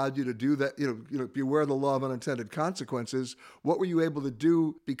time allowed you to do that, beware the law of unintended consequences? What were you able to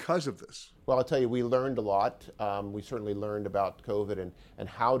do because of this? Well, I'll tell you, we learned a lot. We certainly learned about COVID and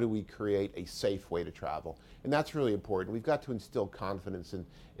how do we create a safe way to travel. And that's really important. We've got to instill confidence in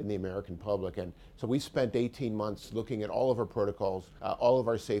the American public. And so we spent 18 months looking at all of our protocols, all of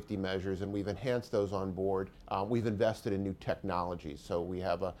our safety measures, and we've enhanced those on board. We've invested in new technologies. So we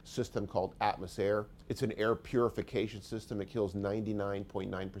have a system called Atmos Air. It's an air purification system. It kills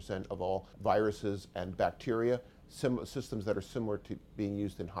 99.9% of all viruses and bacteria. Systems that are similar to being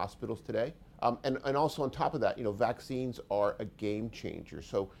used in hospitals today. And also on top of that, vaccines are a game changer.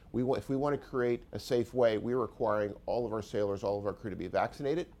 So if we want to create a safe way, we're requiring all of our sailors, all of our crew to be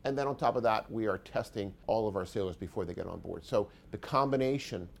vaccinated. And then on top of that, we are testing all of our sailors before they get on board. So the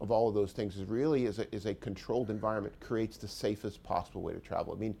combination of all of those things is a controlled environment, creates the safest possible way to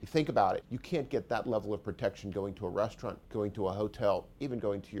travel. I mean, you think about it, you can't get that level of protection going to a restaurant, going to a hotel, even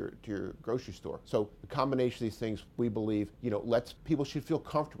going to your grocery store. So the combination of these things, we believe, people should feel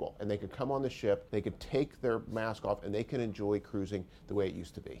comfortable and they can come on the ship, they could take their mask off, and they can enjoy cruising the way it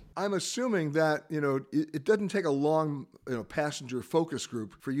used to be. I'm assuming that, it doesn't take a long, passenger focus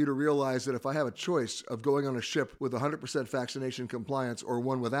group for you to realize that if I have a choice of going on a ship with 100% vaccination compliance or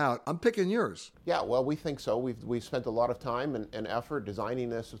one without, I'm picking yours. Yeah, well, we think so. We've spent a lot of time and effort designing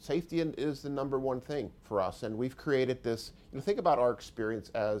this. Safety is the number one thing for us, and we've created this. Think about our experience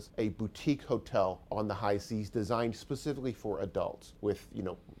as a boutique hotel on the high seas designed specifically for adults with,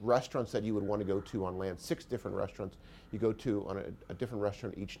 restaurants that you would want to go to on land, 6 different restaurants you go to on a different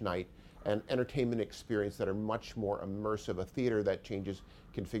restaurant each night, and entertainment experience that are much more immersive, a theater that changes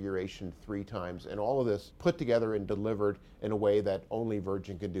configuration 3 times, and all of this put together and delivered in a way that only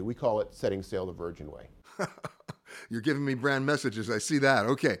Virgin can do. We call it setting sail the Virgin way. You're giving me brand messages. I see that.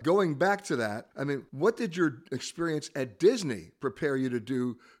 Okay. Going back to that, what did your experience at Disney prepare you to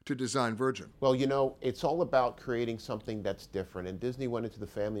do to design Virgin? Well, it's all about creating something that's different. And Disney went into the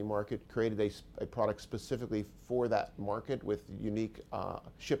family market, created a product specifically for that market with unique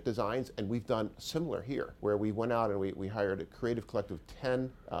ship designs. And we've done similar here, where we went out and we hired a creative collective of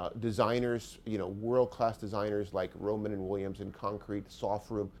 10 designers, world-class designers like Roman and Williams in concrete, Soft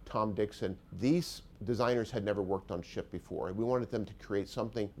Room, Tom Dixon. These designers had never worked on ship before, and we wanted them to create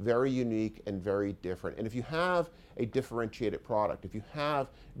something very unique and very different. And if you have a differentiated product, if you have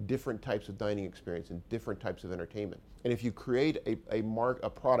different types of dining experience and different types of entertainment, and if you create a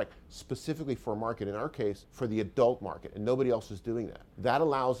product specifically for a market, in our case, for the adult market, and nobody else is doing that, that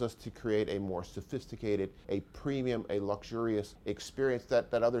allows us to create a more sophisticated, a premium, a luxurious experience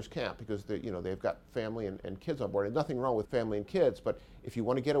that others can't, because they've got family and kids on board. And nothing wrong with family and kids, but if you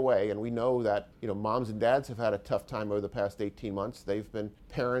want to get away, and we know that moms and dads have had a tough time over the past 18 months. They've been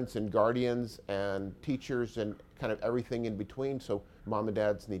parents and guardians and teachers and kind of everything in between. So mom and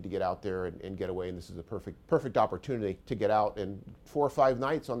dads need to get out there and get away, and this is a perfect opportunity to get out in 4 or 5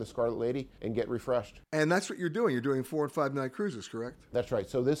 nights on the Scarlet Lady and get refreshed. And that's what you're doing. You're doing 4 and 5 night cruises, correct? That's right.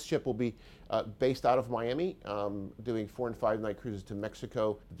 So this ship will be based out of Miami, doing 4 and 5 night cruises to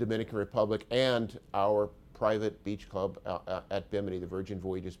Mexico, Dominican Republic, and our private beach club at Bimini, the Virgin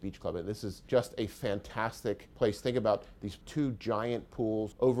Voyages Beach Club. And this is just a fantastic place. Think about these two giant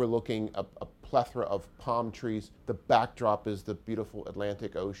pools overlooking a plethora of palm trees. The backdrop is the beautiful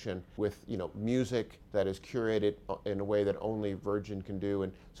Atlantic Ocean with, music that is curated in a way that only Virgin can do.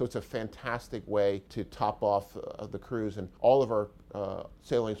 And so it's a fantastic way to top off the cruise. And all of our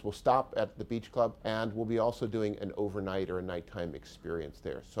sailings will stop at the beach club, and we'll be also doing an overnight or a nighttime experience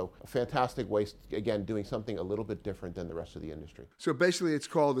there. So a fantastic way, again, doing something a little bit different than the rest of the industry. So basically it's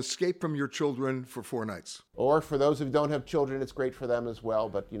called Escape from Your Children for 4 nights. Or for those who don't have children, it's great for them as well.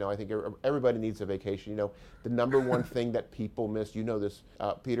 But, I think everybody needs a vacation. The number one thing that people miss, this,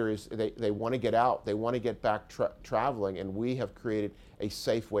 Peter, is they want to get out. They want to get back traveling, and we have created a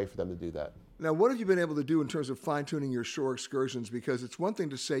safe way for them to do that. Now, what have you been able to do in terms of fine-tuning your shore excursions? Because it's one thing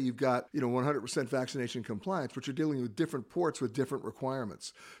to say you've got, 100% vaccination compliance, but you're dealing with different ports with different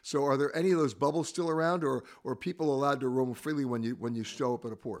requirements. So are there any of those bubbles still around, or are people allowed to roam freely when you show up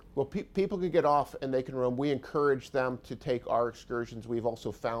at a port? Well, people can get off and they can roam. We encourage them to take our excursions. We've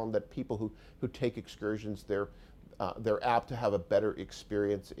also found that people who take excursions, they're apt to have a better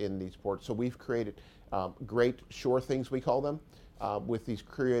experience in these ports. So we've created great shore things, we call them, with these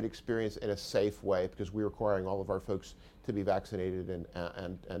created experience in a safe way, because we're requiring all of our folks to be vaccinated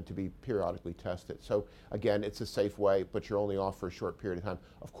and to be periodically tested. So again, it's a safe way, but you're only off for a short period of time.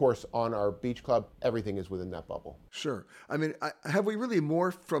 Of course, on our beach club, everything is within that bubble. Sure. I mean, have we really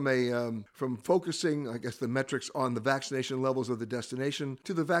morphed from focusing, I guess, the metrics on the vaccination levels of the destination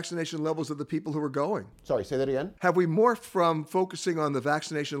to the vaccination levels of the people who are going? Sorry, say that again? Have we morphed from focusing on the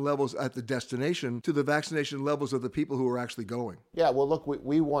vaccination levels at the destination to the vaccination levels of the people who are actually going? Yeah, well, look,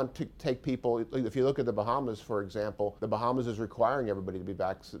 we want to take people, if you look at the Bahamas, for example, the Bahamas is requiring everybody to be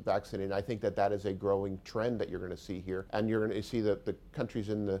vaccinated. I think that is a growing trend that you're going to see here. And you're going to see that the countries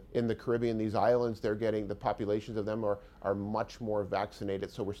in the Caribbean, these islands, the populations of them are much more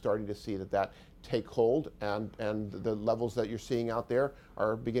vaccinated. So we're starting to see that take hold, and the levels that you're seeing out there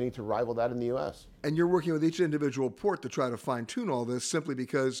are beginning to rival that in the U.S. And you're working with each individual port to try to fine-tune all this simply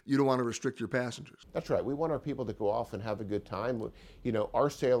because you don't want to restrict your passengers. That's right. We want our people to go off and have a good time. Our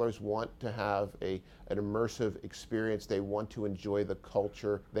sailors want to have an immersive experience. They want to enjoy the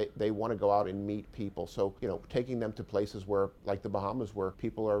culture. They want to go out and meet people. So, taking them to places like the Bahamas, where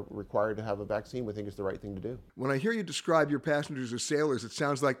people are required to have a vaccine, we think is the right thing to do. When I hear you describe your passengers as sailors, it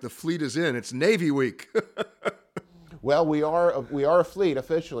sounds like the fleet is in. It's Navy Week. Well, we are a fleet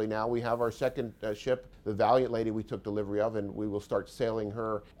officially now. We have our second ship, the Valiant Lady, we took delivery of, and we will start sailing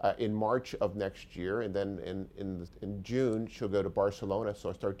her in March of next year. And then in June, she'll go to Barcelona. So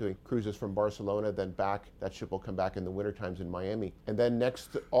I'll start doing cruises from Barcelona, then back. That ship will come back in the winter times in Miami. And then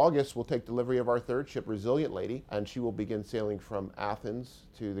next August, we'll take delivery of our third ship, Resilient Lady, and she will begin sailing from Athens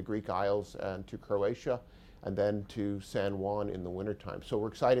to the Greek Isles and to Croatia, and then to San Juan in the wintertime. So we're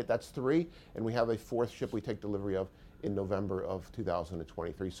excited. That's 3, and we have a 4th ship we take delivery of in November of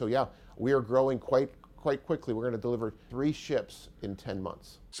 2023. So yeah, we are growing quite quickly. We're going to deliver 3 ships in 10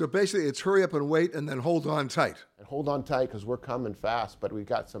 months. So basically it's hurry up and wait and then hold on tight. And hold on tight, because we're coming fast, but we've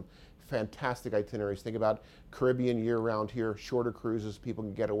got some fantastic itineraries. Think about Caribbean year-round here, shorter cruises, people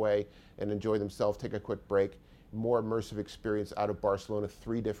can get away and enjoy themselves, take a quick break, more immersive experience out of Barcelona,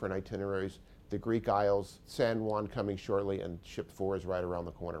 3 different itineraries. The Greek Isles, San Juan coming shortly, and Ship 4 is right around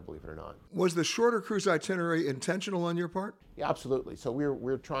the corner, believe it or not. Was the shorter cruise itinerary intentional on your part? Yeah, absolutely. So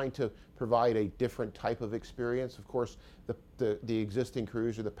we're trying to provide a different type of experience. Of course, the existing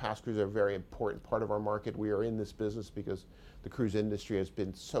cruise or the past cruise are a very important part of our market. We are in this business because the cruise industry has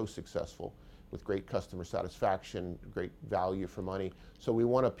been so successful with great customer satisfaction, great value for money. So we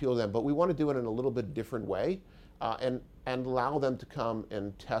want to appeal to them, but we want to do it in a little bit different way, and allow them to come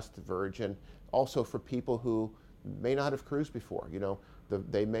and test Virgin. Also for people who may not have cruised before,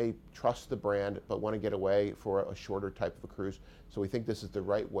 they may trust the brand but want to get away for a shorter type of a cruise. So we think this is the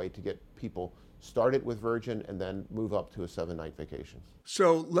right way to get people started with Virgin and then move up to a 7-night vacation.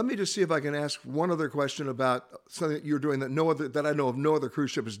 So let me just see if I can ask one other question about something that you're doing that I know of no other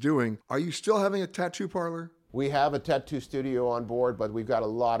cruise ship is doing. Are you still having a tattoo parlor? We have a tattoo studio on board, but we've got a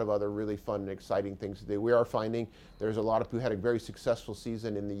lot of other really fun and exciting things to do. We are finding there's a lot of who had a very successful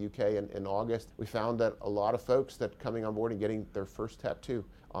season in the UK in August. We found that a lot of folks that coming on board and getting their first tattoo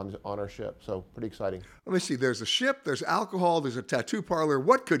on our ship. So pretty exciting. Let me see. There's a ship, there's alcohol, there's a tattoo parlor.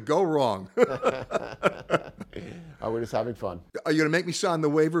 What could go wrong? We're just having fun. Are you going to make me sign the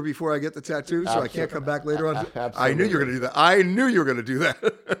waiver before I get the tattoo so I can't come back later on? Absolutely. I knew you were going to do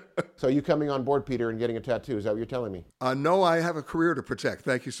that. So you coming on board, Peter, and getting a tattoo? Is that what you're telling me? No, I have a career to protect.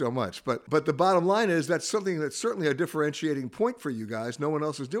 Thank you so much. But the bottom line is that's something that's certainly a differentiating point for you guys. No one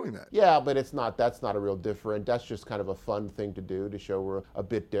else is doing that. Yeah, but that's not a real different. That's just kind of a fun thing to do to show we're a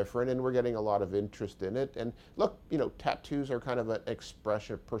bit different, and we're getting a lot of interest in it. And look, tattoos are kind of an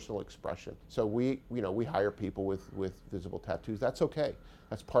expression, personal expression. So we hire people with visible tattoos. That's okay.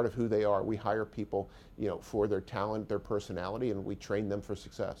 That's part of who they are. We hire people, for their talent, their personality, and we train them for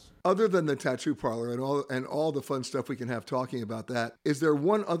success. Other than the tattoo parlor and all the fun stuff we can have talking about that, is there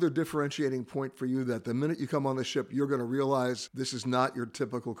one other differentiating point for you that the minute you come on the ship, you're going to realize this is not your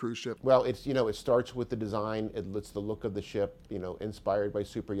typical cruise ship? Well, it's it starts with the design. It's the look of the ship, inspired by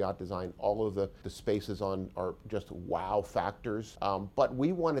super yacht design. All of the spaces are just wow factors. But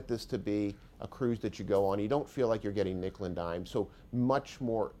we wanted this to be a cruise that you go on. You don't feel like you're getting nickel and dime. So much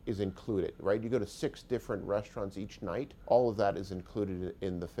more is included, right? You go to 6 different restaurants each night. All of that is included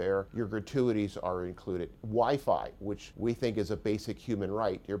in the fare. Your gratuities are included. Wi-Fi, which we think is a basic human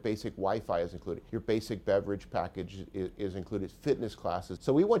right. Your basic Wi-Fi is included. Your basic beverage package is included. Fitness classes.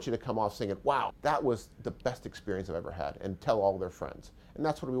 So we want you to come off saying, wow, that was the best experience I've ever had, and tell all their friends. And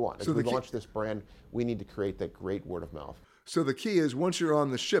that's what we want. As we launch this brand, we need to create that great word of mouth. So the key is once you're on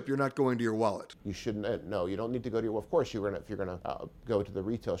the ship, you're not going to your wallet. You shouldn't. No, you don't need to go to your. Of course, if you're gonna go to the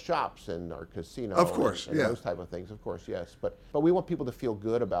retail shops and our casino. Of course, and those type of things. Of course, yes. But we want people to feel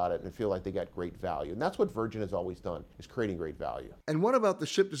good about it and feel like they get great value. And that's what Virgin has always done, is creating great value. And what about the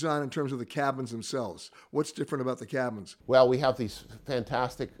ship design in terms of the cabins themselves? What's different about the cabins? Well, we have these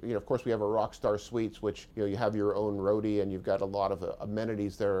fantastic. Of course, we have our Rockstar Suites, which you have your own roadie and you've got a lot of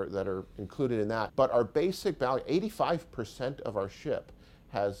amenities there that are included in that. But our basic value, 85% of our ship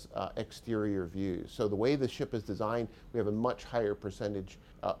has exterior views. So the way the ship is designed, we have a much higher percentage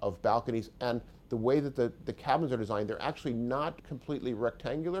of balconies. And the way that the cabins are designed, they're actually not completely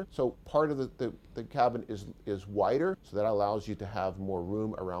rectangular. So part of the cabin is wider, so that allows you to have more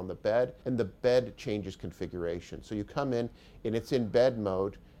room around the bed. And the bed changes configuration. So you come in and it's in bed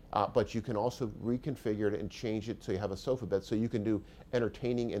mode, but you can also reconfigure it and change it so you have a sofa bed, so you can do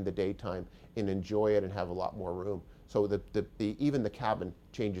entertaining in the daytime and enjoy it and have a lot more room. So even the cabin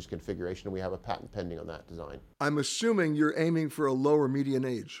changes configuration, and we have a patent pending on that design. I'm assuming you're aiming for a lower median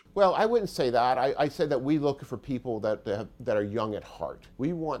age. Well, I wouldn't say that. I said that we look for people that are young at heart.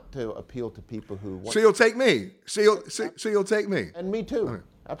 We want to appeal to people who want. So you'll take me. So you'll take me. And me too. Okay.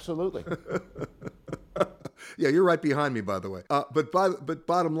 Absolutely. Yeah, you're right behind me, by the way. But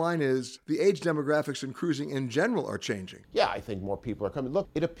bottom line is the age demographics in cruising in general are changing. Yeah, I think more people are coming. Look,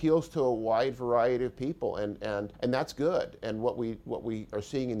 it appeals to a wide variety of people, and that's good. And what we are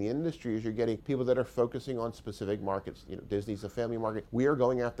seeing in the industry is you're getting people that are focusing on specific markets. Disney's a family market. We are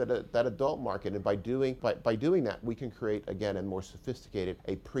going after that adult market, and by doing that, we can create again a more sophisticated,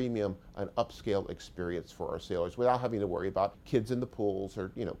 a premium, an upscale experience for our sailors without having to worry about kids in the pools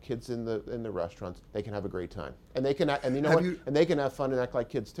or kids in the restaurants. They can have a great time, and they can and they can have fun and act like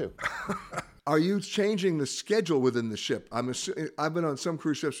kids too. Are you changing the schedule within the ship? I've been on some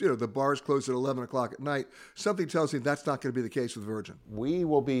cruise ships, the bars close at 11 o'clock at night. Something tells me that's not going to be the case with Virgin. We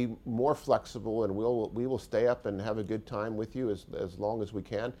will be more flexible, and we will stay up and have a good time with you as long as we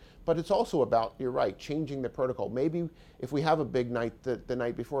can. But it's also about, you're right, changing the protocol. Maybe if we have a big night the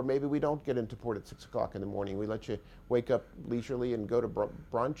night before, maybe we don't get into port at 6 o'clock in the morning. We let you wake up leisurely and go to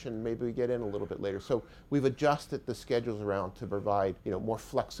brunch, and maybe we get in a little bit later. So we've adjusted the schedules around to provide more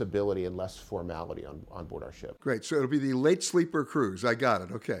flexibility and less formality on board our ship. Great. So it'll be the late sleeper cruise. I got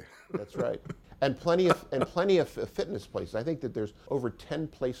it. Okay. That's right. And plenty of fitness places. I think that there's over 10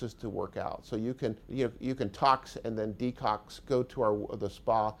 places to work out. So you can tox and then decox, go to the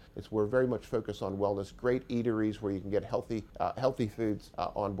spa. We're very much focused on wellness. Great eateries where you can get healthy foods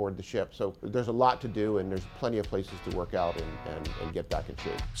on board the ship. So there's a lot to do, and there's plenty of places to work out and get back in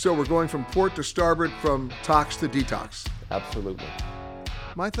shape. So we're going from port to starboard, from tox to detox. Absolutely.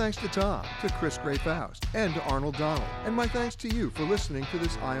 My thanks to Tom, to Chris Gray-Faust, and to Arnold Donald. And my thanks to you for listening to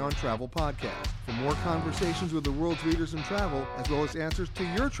this Ion Travel podcast. For more conversations with the world's leaders in travel, as well as answers to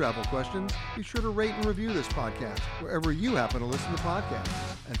your travel questions, be sure to rate and review this podcast wherever you happen to listen to podcasts.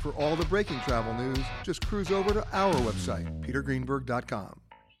 And for all the breaking travel news, just cruise over to our website, petergreenberg.com.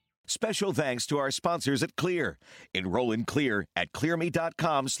 Special thanks to our sponsors at Clear. Enroll in Clear at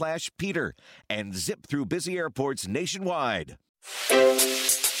clearme.com/Peter and zip through busy airports nationwide.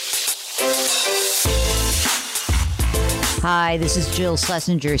 Hi, this is Jill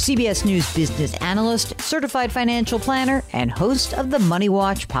Schlesinger, CBS News business analyst, certified financial planner, and host of the Money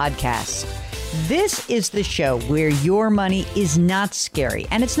Watch podcast. This is the show where your money is not scary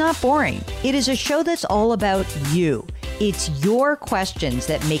and it's not boring. It is a show that's all about you. It's your questions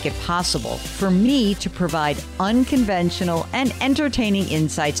that make it possible for me to provide unconventional and entertaining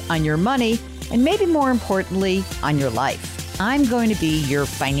insights on your money, and maybe more importantly, on your life. I'm going to be your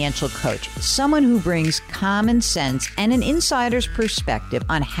financial coach, someone who brings common sense and an insider's perspective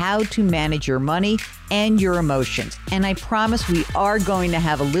on how to manage your money and your emotions. And I promise we are going to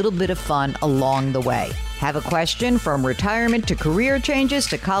have a little bit of fun along the way. Have a question from retirement to career changes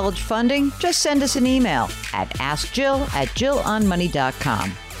to college funding? Just send us an email at askjill@jillonmoney.com.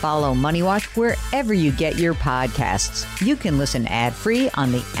 Follow Money Watch wherever you get your podcasts. You can listen ad-free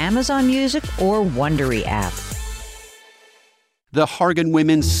on the Amazon Music or Wondery app. The Hargan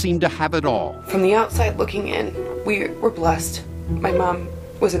women seem to have it all. From the outside looking in, we were blessed. My mom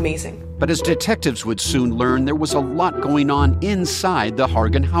was amazing. But as detectives would soon learn, there was a lot going on inside the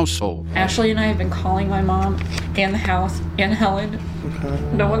Hargan household. Ashley and I have been calling my mom and the house and Helen.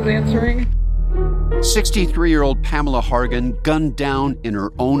 No one's answering. 63-year-old Pamela Hargan gunned down in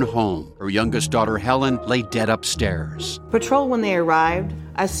her own home. Her youngest daughter, Helen, lay dead upstairs. Patrol, when they arrived,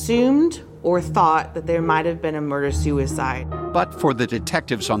 assumed or thought that there might have been a murder-suicide. But for the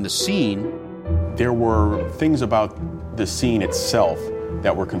detectives on the scene, there were things about the scene itself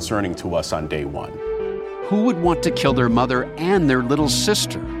that were concerning to us on day one. Who would want to kill their mother and their little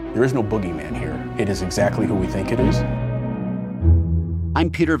sister? There is no boogeyman here. It is exactly who we think it is. I'm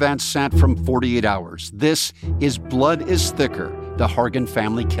Peter Van Sant from 48 Hours. This is Blood is Thicker, the Hargan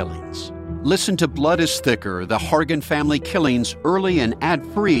family killings. Listen to Blood is Thicker, the Hargan family killings early and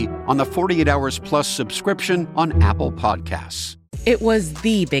ad-free on the 48 Hours Plus subscription on Apple Podcasts. It was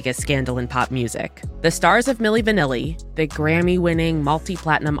the biggest scandal in pop music. The stars of Milli Vanilli, the Grammy-winning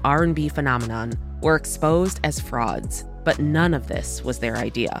multi-platinum R&B phenomenon, were exposed as frauds. But none of this was their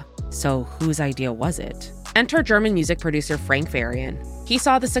idea. So whose idea was it? Enter German music producer Frank Farian. He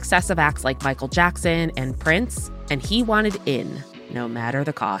saw the success of acts like Michael Jackson and Prince, and he wanted in, no matter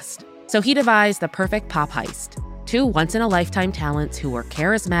the cost. So he devised the perfect pop heist. Two once-in-a-lifetime talents who were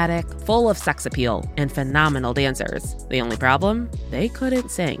charismatic, full of sex appeal, and phenomenal dancers. The only problem? They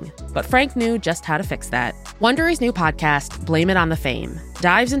couldn't sing. But Frank knew just how to fix that. Wondery's new podcast, Blame It on the Fame,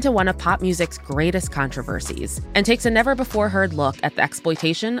 dives into one of pop music's greatest controversies and takes a never-before-heard look at the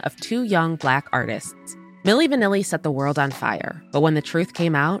exploitation of two young Black artists. Milli Vanilli set the world on fire, but when the truth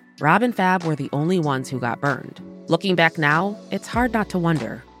came out, Rob and Fab were the only ones who got burned. Looking back now, it's hard not to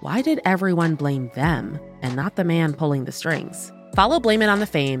wonder, why did everyone blame them and not the man pulling the strings? Follow Blame It on the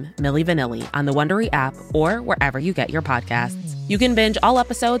Fame, Milli Vanilli, on the Wondery app or wherever you get your podcasts. You can binge all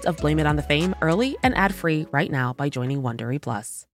episodes of Blame It on the Fame early and ad-free right now by joining Wondery Plus.